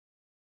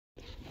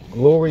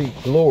Glory,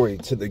 glory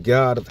to the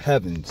God of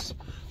heavens.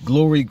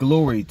 Glory,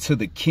 glory to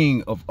the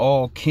King of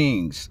all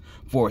kings.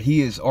 For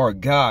he is our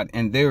God,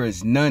 and there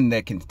is none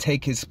that can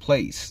take his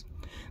place.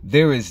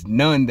 There is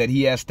none that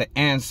he has to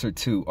answer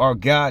to. Our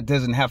God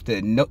doesn't have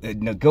to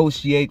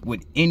negotiate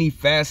with any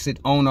facet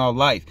on our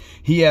life.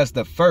 He has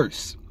the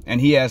first and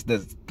he has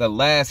the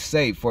last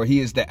say, for he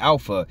is the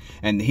Alpha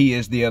and he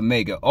is the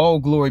Omega. All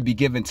glory be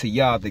given to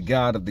Yah, the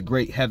God of the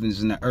great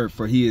heavens and the earth,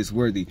 for he is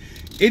worthy.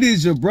 It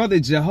is your brother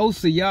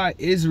Jehoshaphat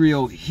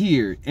Israel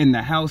here in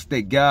the house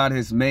that God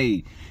has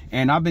made.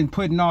 And I've been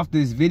putting off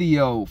this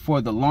video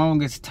for the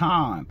longest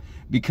time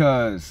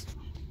because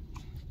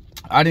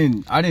I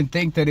didn't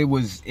think that it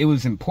was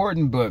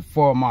important, but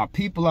for my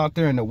people out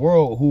there in the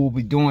world who will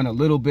be doing a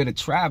little bit of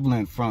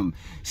traveling from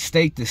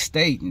state to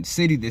state and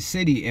city to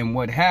city and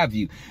what have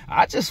you,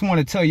 I just want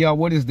to tell y'all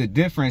what is the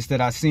difference that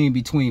I've seen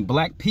between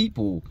black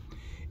people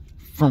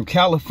from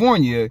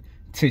California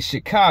to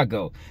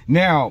Chicago.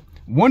 Now,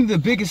 one of the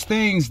biggest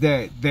things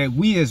that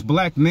we as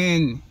black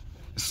men,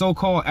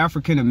 so-called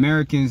African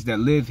Americans that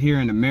live here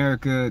in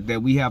America,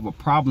 that we have a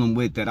problem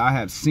with, that I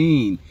have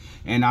seen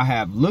and I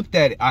have looked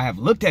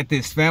at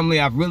this, family.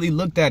 I've really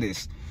looked at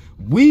this.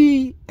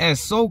 We as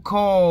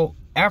so-called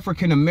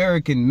African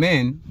American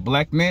men,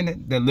 black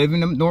men that live in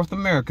North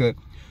America,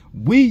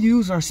 we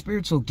use our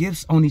spiritual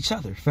gifts on each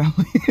other,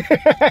 family.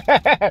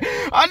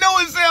 I know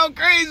it sounds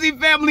crazy,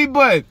 family,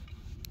 but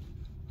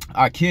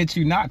I kid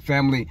you not,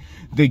 family.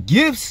 The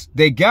gifts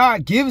that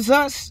God gives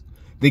us,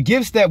 the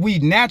gifts that we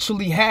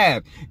naturally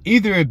have,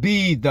 either it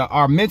be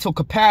our mental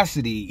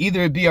capacity,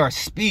 either it be our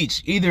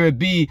speech, either it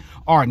be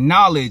our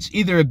knowledge,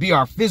 either it be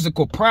our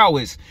physical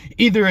prowess,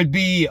 either it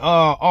be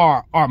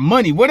our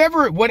money,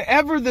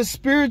 whatever the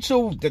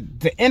spiritual,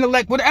 the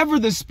intellect, whatever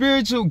the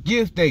spiritual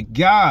gift that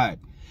God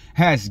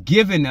has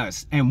given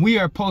us, and we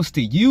are supposed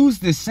to use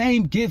the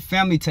same gift,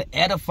 family, to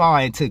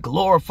edify and to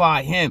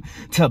glorify him,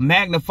 to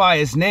magnify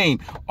his name,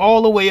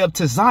 all the way up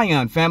to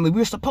Zion, family.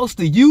 We're supposed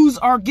to use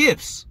our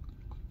gifts,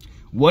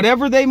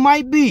 whatever they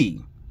might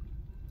be,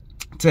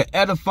 to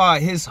edify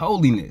his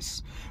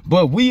holiness.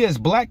 But we as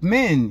black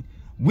men,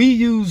 we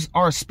use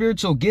our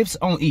spiritual gifts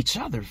on each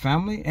other,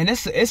 family. And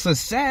it's a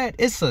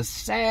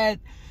sad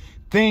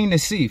thing to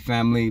see,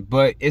 family,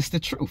 but it's the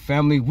truth,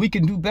 family. We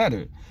can do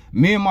better.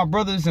 Me and my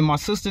brothers and my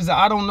sisters,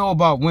 I don't know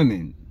about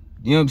women.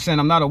 You know what I'm saying?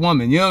 I'm not a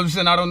woman. You know what I'm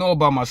saying? I don't know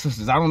about my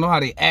sisters. I don't know how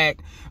they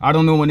act. I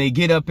don't know when they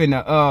get up in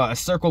a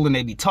circle and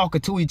they be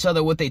talking to each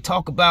other, what they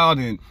talk about.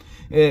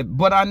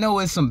 But I know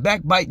it's some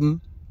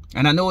backbiting,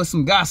 and I know it's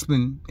some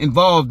gossiping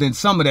involved in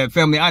some of that,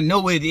 family. I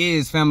know it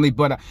is, family,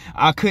 but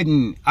I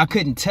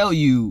couldn't tell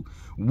you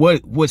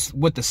what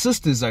the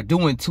sisters are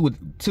doing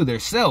to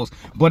themselves.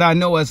 But I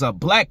know as a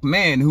black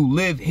man who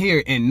live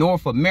here in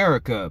North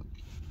America,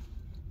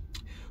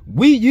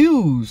 we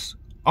use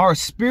our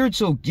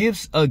spiritual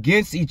gifts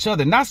against each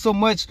other, not so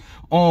much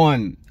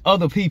on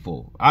other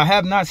people. I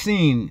have not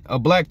seen a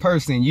black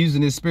person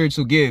using his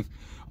spiritual gift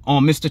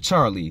on Mr.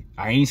 Charlie.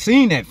 I ain't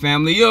seen that,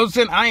 family. You know what I'm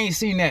saying? I ain't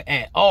seen that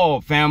at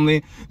all,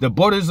 family. The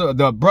brothers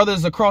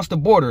across the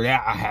border,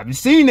 I haven't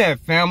seen that,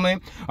 family.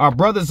 Our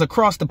brothers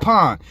across the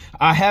pond,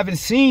 I haven't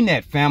seen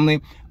that,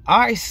 family.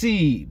 I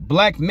see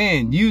black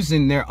men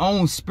using their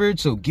own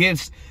spiritual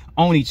gifts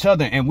on each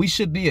other, and we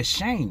should be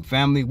ashamed,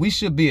 family. We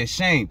should be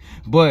ashamed.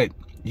 But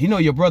you know,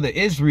 your brother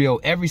Israel,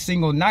 every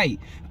single night,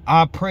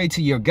 I pray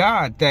to your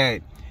God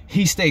that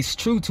he stays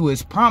true to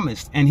his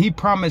promise, and he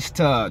promised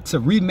to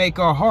remake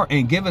our heart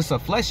and give us a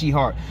fleshy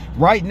heart.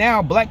 Right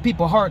now, black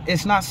people heart,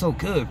 it's not so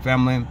good,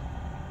 family.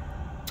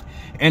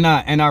 And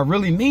I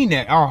really mean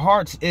that. Our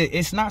hearts,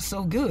 it's not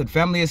so good,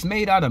 family. It's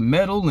made out of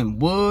metal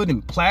and wood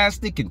and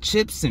plastic and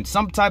chips and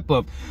some type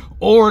of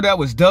ore that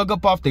was dug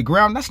up off the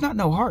ground. That's not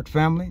no heart,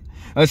 family,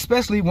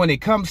 especially when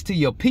it comes to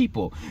your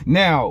people.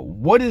 Now,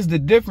 what is the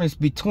difference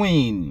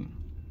between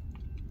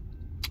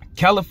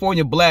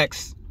California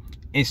blacks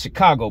and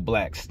Chicago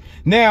blacks?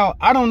 Now,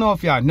 I don't know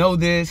if y'all know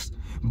this,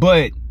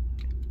 but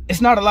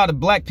it's not a lot of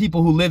black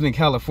people who live in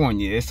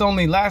California. It's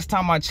only, last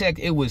time I checked,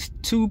 it was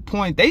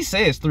they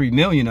say it's 3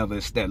 million of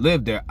us that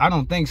live there. I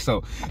don't think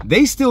so.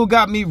 They still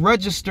got me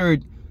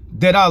registered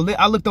that I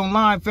looked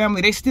online,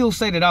 family. They still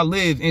say that I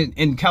live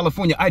in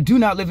California. I do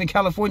not live in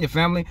California,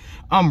 family.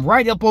 I'm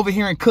right up over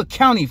here in Cook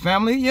County,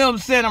 family. You know what I'm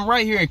saying? I'm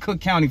right here in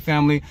Cook County,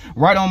 family.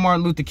 Right on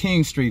Martin Luther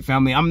King Street,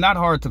 family. I'm not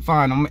hard to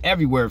find. I'm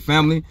everywhere,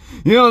 family.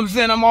 You know what I'm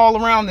saying? I'm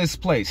all around this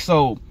place.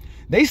 So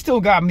they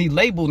still got me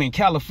labeled in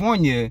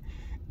California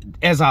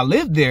as I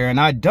live there, and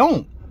I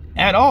don't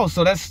at all.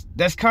 So that's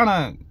kind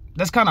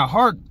of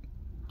hard.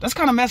 That's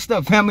kind of messed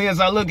up, family, as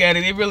I look at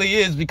it. It really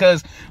is,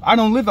 because I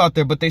don't live out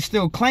there, but they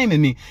still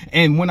claiming me.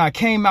 And when I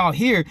came out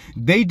here,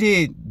 they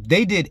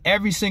did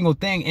every single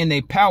thing in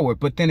their power.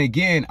 But then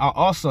again, I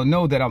also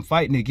know that I'm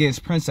fighting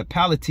against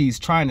principalities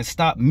trying to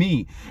stop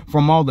me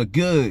from all the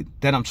good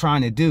that I'm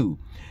trying to do.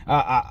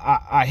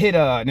 I hit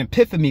an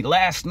epiphany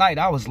last night.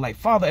 I was like,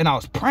 Father, and I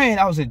was praying.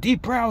 I was in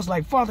deep prayer. I was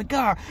like, Father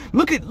God,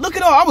 look at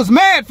all. I was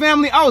mad,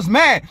 family. I was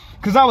mad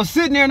because I was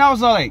sitting there and I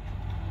was like,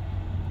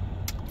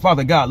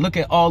 Father God, look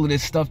at all of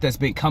this stuff that's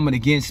been coming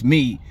against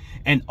me.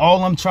 And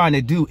all I'm trying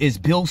to do is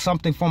build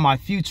something for my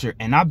future.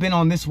 And I've been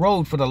on this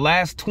road for the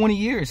last 20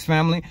 years,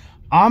 family.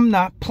 I'm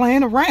not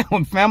playing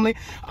around, family.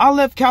 I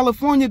left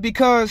California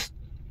because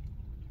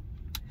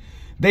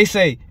they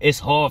say it's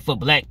hard for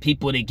black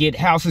people to get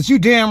houses. You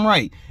damn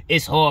right.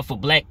 It's hard for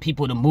black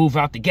people to move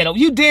out the ghetto.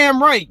 You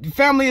damn right.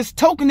 Family, it's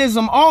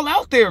tokenism all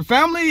out there,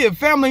 family. And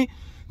family,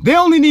 they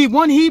only need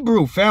one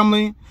Hebrew,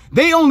 family.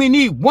 They only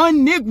need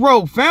one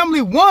Negro,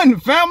 family, one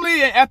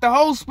family at the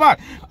whole spot.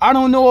 I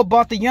don't know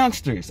about the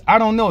youngsters. I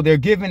don't know. They're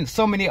given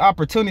so many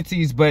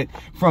opportunities, but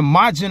from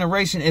my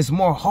generation, it's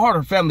more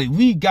harder, family.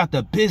 We got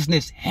the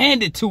business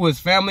handed to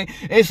us, family.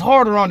 It's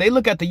harder on. They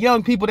look at the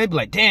young people. They be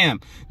like, damn,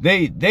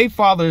 they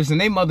fathers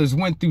and they mothers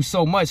went through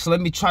so much. So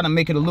let me try to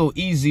make it a little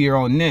easier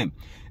on them.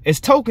 It's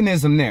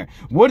tokenism there.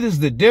 What is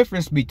the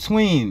difference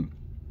between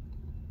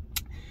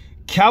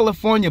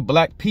California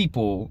black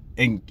people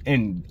and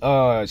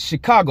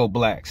Chicago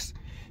blacks?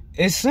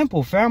 It's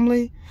simple,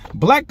 family.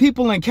 Black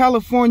people in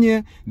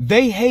California,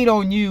 they hate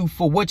on you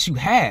for what you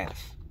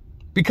have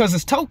because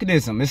it's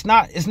tokenism. It's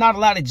not a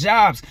lot of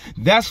jobs.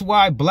 That's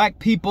why black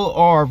people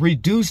are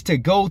reduced to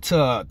go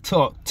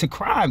to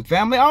crime,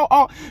 family.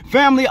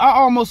 Family, I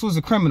almost was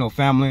a criminal,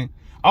 family.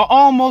 I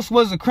almost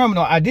was a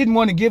criminal. I didn't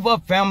want to give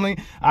up, family.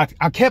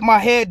 I kept my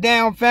head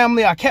down,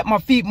 family. I kept my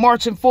feet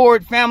marching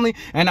forward, family.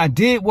 And I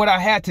did what I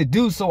had to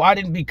do so I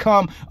didn't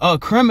become a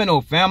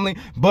criminal, family.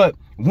 But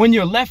when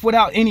you're left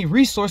without any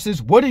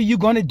resources, what are you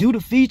going to do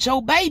to feed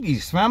your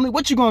babies, family?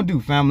 What you going to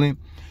do, family?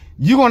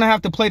 You're going to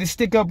have to play the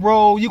stick-up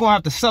role. You're going to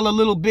have to sell a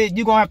little bit.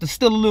 You're going to have to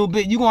steal a little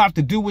bit. You're going to have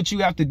to do what you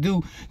have to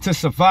do to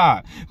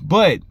survive.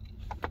 But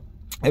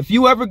if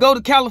you ever go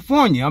to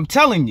California, I'm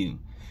telling you,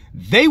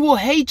 they will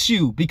hate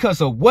you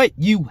because of what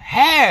you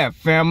have,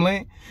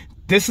 family.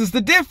 This is the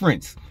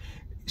difference.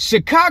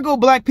 Chicago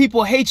black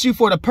people hate you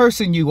for the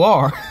person you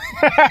are.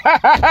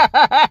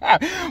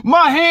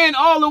 My hand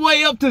all the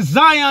way up to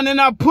Zion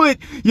and I put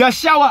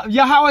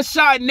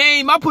Yahweh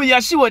name. I put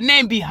Yeshua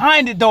name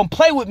behind it. Don't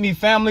play with me,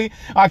 family.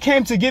 I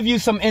came to give you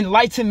some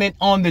enlightenment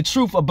on the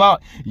truth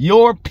about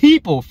your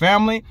people,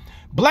 family.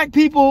 Black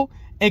people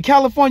in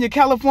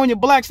California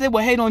blacks, they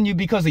will hate on you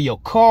because of your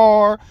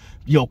car,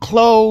 your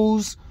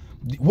clothes,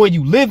 where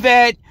you live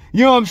at,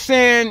 you know what I'm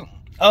saying?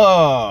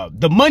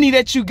 The money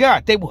that you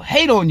got, they will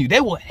hate on you.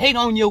 They will hate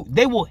on you.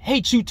 They will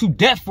hate you to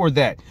death for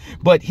that.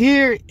 But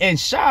here in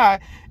the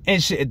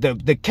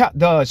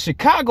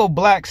Chicago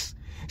blacks,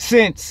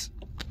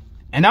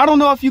 and I don't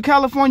know if you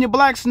California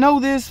blacks know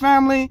this,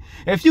 family.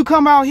 If you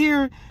come out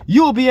here,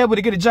 you'll be able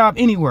to get a job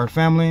anywhere,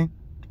 family.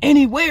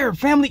 Anywhere,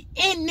 family.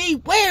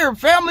 Anywhere,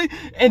 family.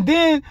 And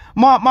then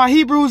my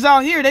Hebrews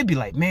out here, they be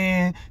like,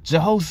 man,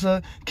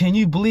 Jehoshaphat, can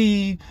you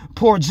believe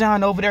poor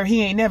John over there?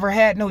 He ain't never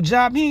had no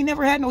job. He ain't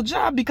never had no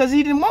job because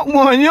he didn't want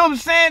one. You know what I'm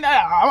saying?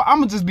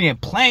 I'm just being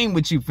plain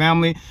with you,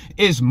 family.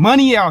 It's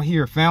money out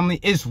here, family.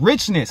 It's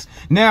richness.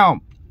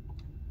 Now,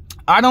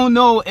 I don't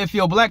know if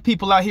your black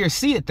people out here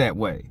see it that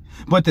way,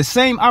 but the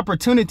same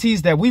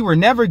opportunities that we were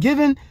never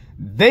given,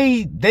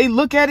 they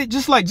look at it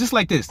just like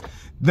this.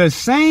 The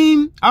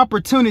same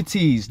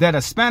opportunities that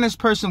a Spanish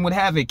person would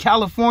have in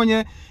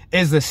California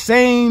is the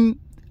same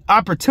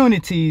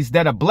opportunities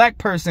that a black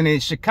person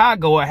in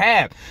Chicago will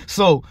have.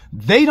 So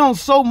they don't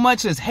so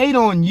much as hate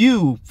on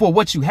you for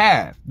what you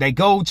have. That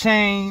gold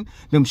chain,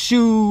 them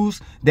shoes,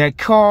 that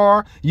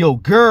car, your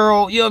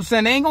girl, you know what I'm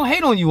saying? They ain't gonna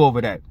hate on you over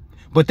that.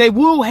 But they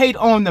will hate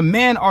on the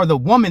man or the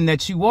woman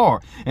that you are.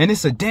 And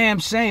it's a damn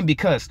shame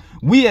because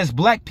we as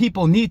black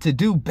people need to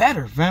do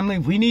better, family.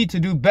 We need to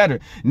do better.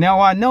 Now,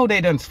 I know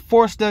they done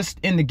forced us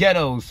in the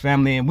ghettos,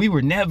 family, and we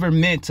were never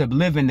meant to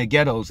live in the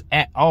ghettos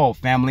at all,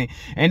 family.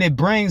 And it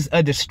brings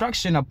a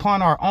destruction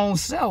upon our own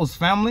selves,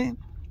 family.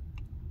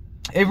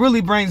 It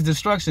really brings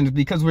destruction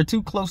because we're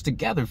too close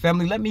together,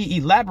 family. Let me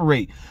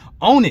elaborate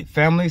on it,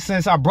 family,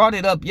 since I brought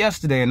it up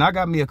yesterday and I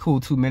got me a cool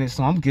 2 minutes,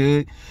 so I'm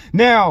good.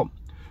 Now,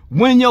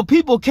 when your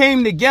people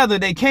came together,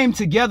 they came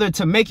together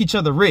to make each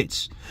other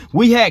rich.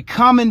 We had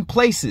common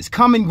places,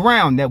 common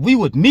ground that we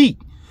would meet.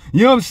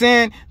 You know what I'm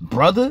saying?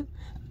 Brother,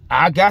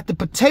 I got the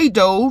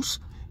potatoes.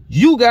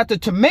 You got the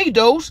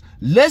tomatoes.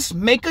 Let's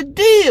make a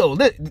deal.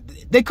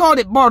 They called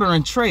it barter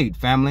and trade,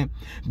 family.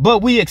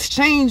 But we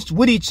exchanged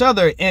with each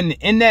other. And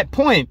in that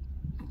point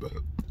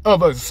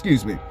of us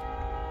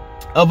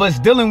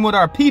dealing with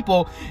our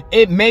people,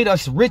 it made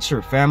us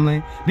richer,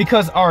 family,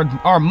 because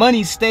our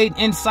money stayed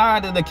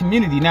inside of the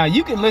community. Now,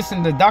 you can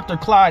listen to Dr.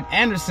 Clyde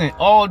Anderson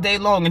all day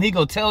long, and he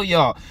go tell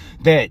y'all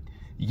that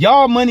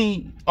our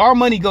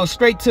money goes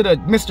straight to the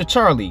Mr.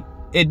 Charlie.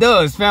 It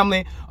does,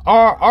 family.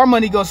 Our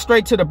money goes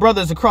straight to the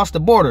brothers across the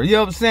border. You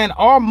know what I'm saying?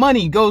 Our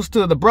money goes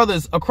to the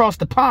brothers across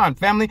the pond,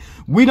 family.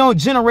 We don't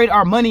generate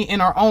our money in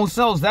our own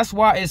selves. That's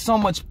why it's so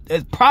much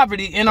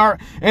poverty in our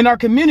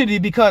community,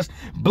 because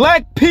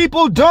black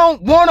people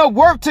don't want to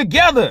work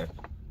together.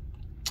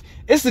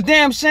 It's a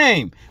damn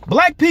shame.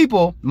 Black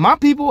people, my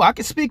people, I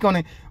can speak on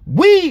it.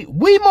 We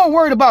more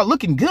worried about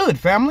looking good,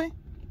 family.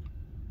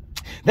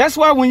 That's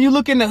why when you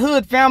look in the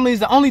hood, families,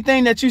 the only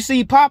thing that you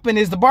see popping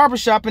is the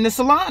barbershop and the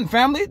salon,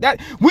 family. That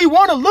we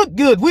want to look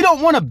good. We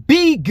don't want to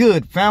be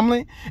good,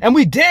 family. And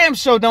we damn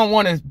sure don't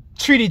want to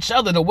treat each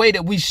other the way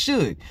that we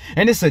should.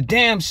 And it's a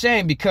damn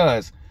shame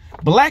because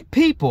black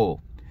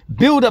people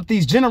build up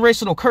these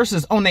generational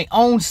curses on their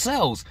own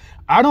selves.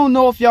 I don't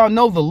know if y'all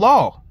know the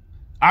law.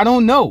 I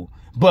don't know.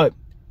 But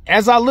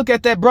as I look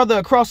at that brother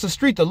across the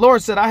street, the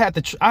Lord said I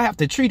have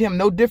to treat him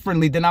no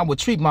differently than I would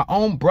treat my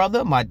own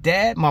brother, my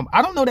dad, mom.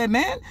 I don't know that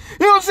man.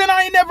 You know what I'm saying?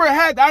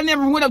 I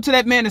never went up to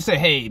that man and said,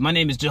 hey, my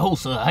name is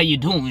Jehoshaphat. How you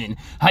doing?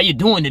 How you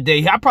doing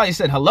today? I probably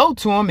said hello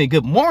to him and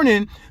good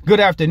morning, good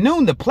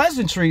afternoon, the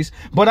pleasantries,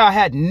 but I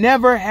had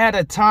never had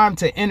a time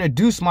to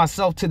introduce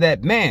myself to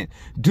that man.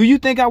 Do you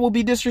think I will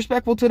be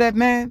disrespectful to that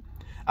man?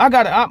 I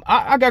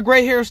got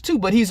gray hairs too,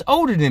 but he's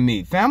older than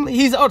me, family.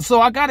 He's old, so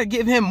I got to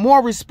give him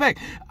more respect.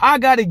 I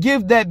got to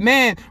give that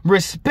man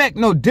respect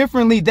no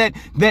differently that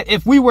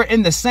if we were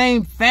in the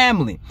same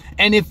family.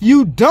 And if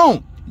you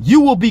don't,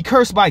 you will be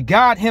cursed by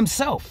God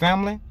himself,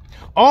 family.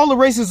 All the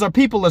races or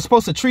people are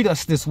supposed to treat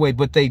us this way,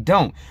 but they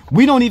don't.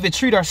 We don't even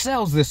treat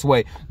ourselves this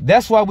way.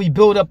 That's why we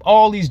build up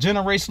all these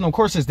generational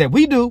curses that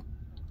we do.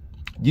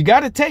 You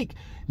got to take,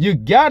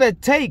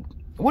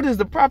 what is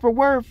the proper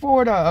word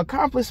for it?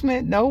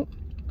 Accomplishment? No.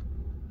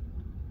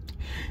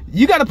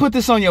 You got to put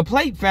this on your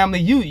plate, family.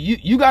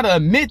 You got to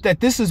admit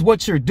that this is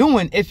what you're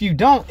doing. If you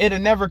don't, it'll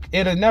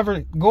never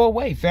go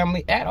away,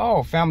 family, at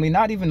all, family,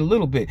 not even a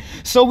little bit.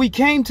 So we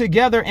came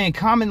together in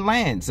common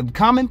lands,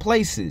 common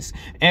places,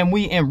 and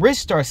we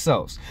enriched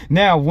ourselves.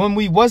 Now, when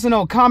we wasn't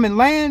on common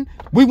land,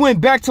 we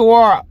went back to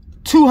our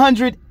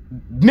 200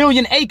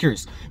 million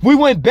acres. We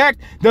went back.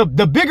 The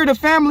bigger the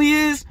family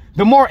is,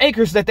 the more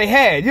acres that they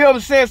had. You know what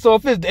I'm saying? So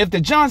if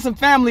the Johnson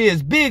family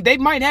is big, they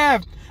might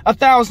have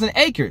 1,000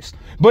 acres.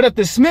 But if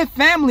the Smith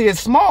family is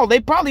small, they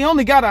probably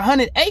only got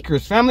 100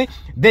 acres, family.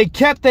 They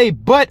kept their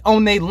butt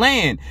on their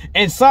land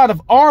inside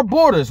of our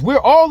borders. We're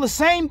all the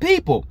same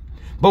people,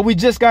 but we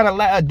just got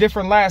a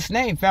different last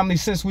name, family,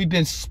 since we've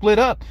been split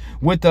up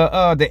with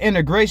the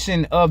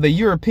integration of the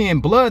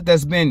European blood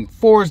that's been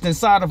forged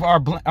inside of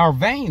our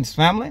veins,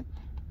 family.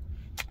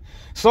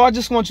 So I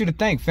just want you to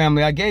think,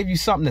 family. I gave you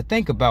something to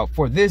think about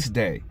for this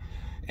day.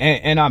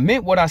 And I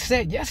meant what I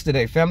said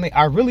yesterday, family.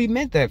 I really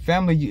meant that,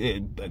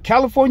 family.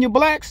 California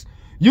blacks,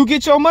 you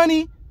get your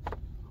money,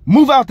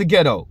 move out the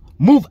ghetto,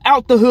 move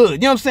out the hood. You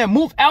know what I'm saying?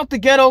 Move out the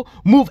ghetto,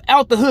 move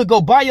out the hood.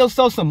 Go buy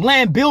yourself some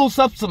land, build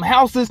up some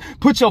houses,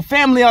 put your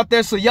family out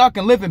there so y'all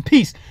can live in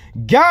peace.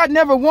 God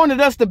never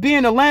wanted us to be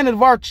in the land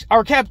of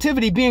our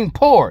captivity, being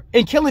poor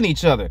and killing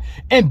each other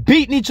and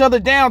beating each other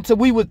down till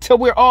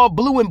we're all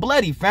blue and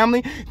bloody,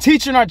 family.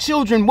 Teaching our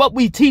children what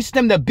we teach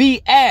them to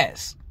be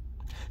as.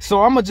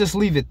 So I'm going to just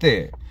leave it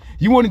there.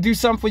 You want to do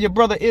something for your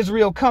brother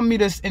Israel? Come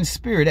meet us in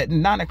spirit at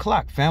 9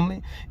 o'clock,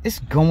 family. It's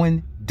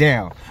going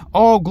down.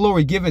 All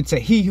glory given to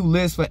he who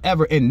lives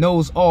forever and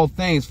knows all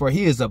things, for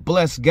he is a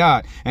blessed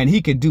God, and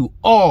he can do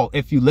all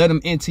if you let him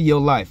into your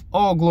life.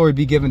 All glory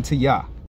be given to Yah.